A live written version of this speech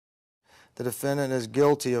The defendant is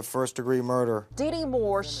guilty of first-degree murder. Dee Dee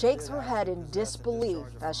Moore shakes her head in disbelief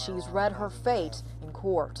as she's read her fate in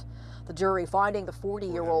court. The jury finding the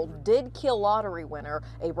 40-year-old did kill lottery winner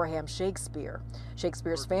Abraham Shakespeare.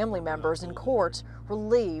 Shakespeare's family members in court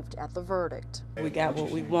relieved at the verdict. We got what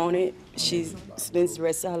we wanted. She spends the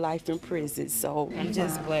rest of her life in prison, so I'm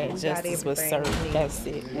just glad justice was served. That's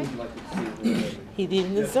it. He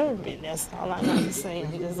didn't deserve it. That's all I got to say.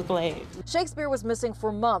 I'm just glad. Shakespeare was missing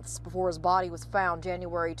for months before his body was found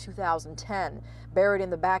January 2010, buried in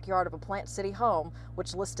the backyard of a Plant City home,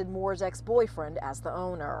 which listed Moore's ex-boyfriend as the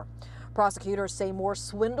owner. Prosecutors say Moore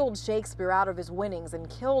swindled Shakespeare out of his winnings and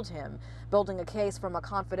killed him, building a case from a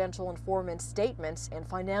confidential informant's statements and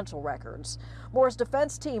financial records. Moore's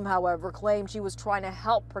defense team, however, claimed she was trying to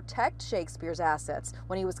help protect Shakespeare's assets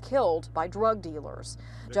when he was killed by drug dealers.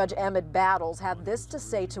 Judge Emmett Battles had this to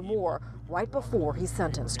say to Moore right before he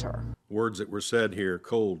sentenced her. Words that were said here,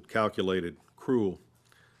 cold, calculated, cruel,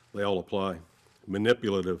 they all apply.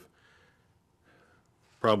 Manipulative,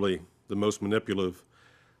 probably the most manipulative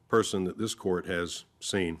person that this court has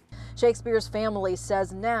seen. Shakespeare's family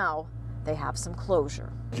says now they have some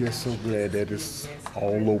closure. Just so glad that it's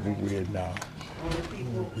all over with now.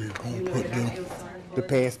 We're going to put the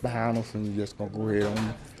past behind us and we're just going to go ahead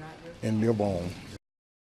on and live on.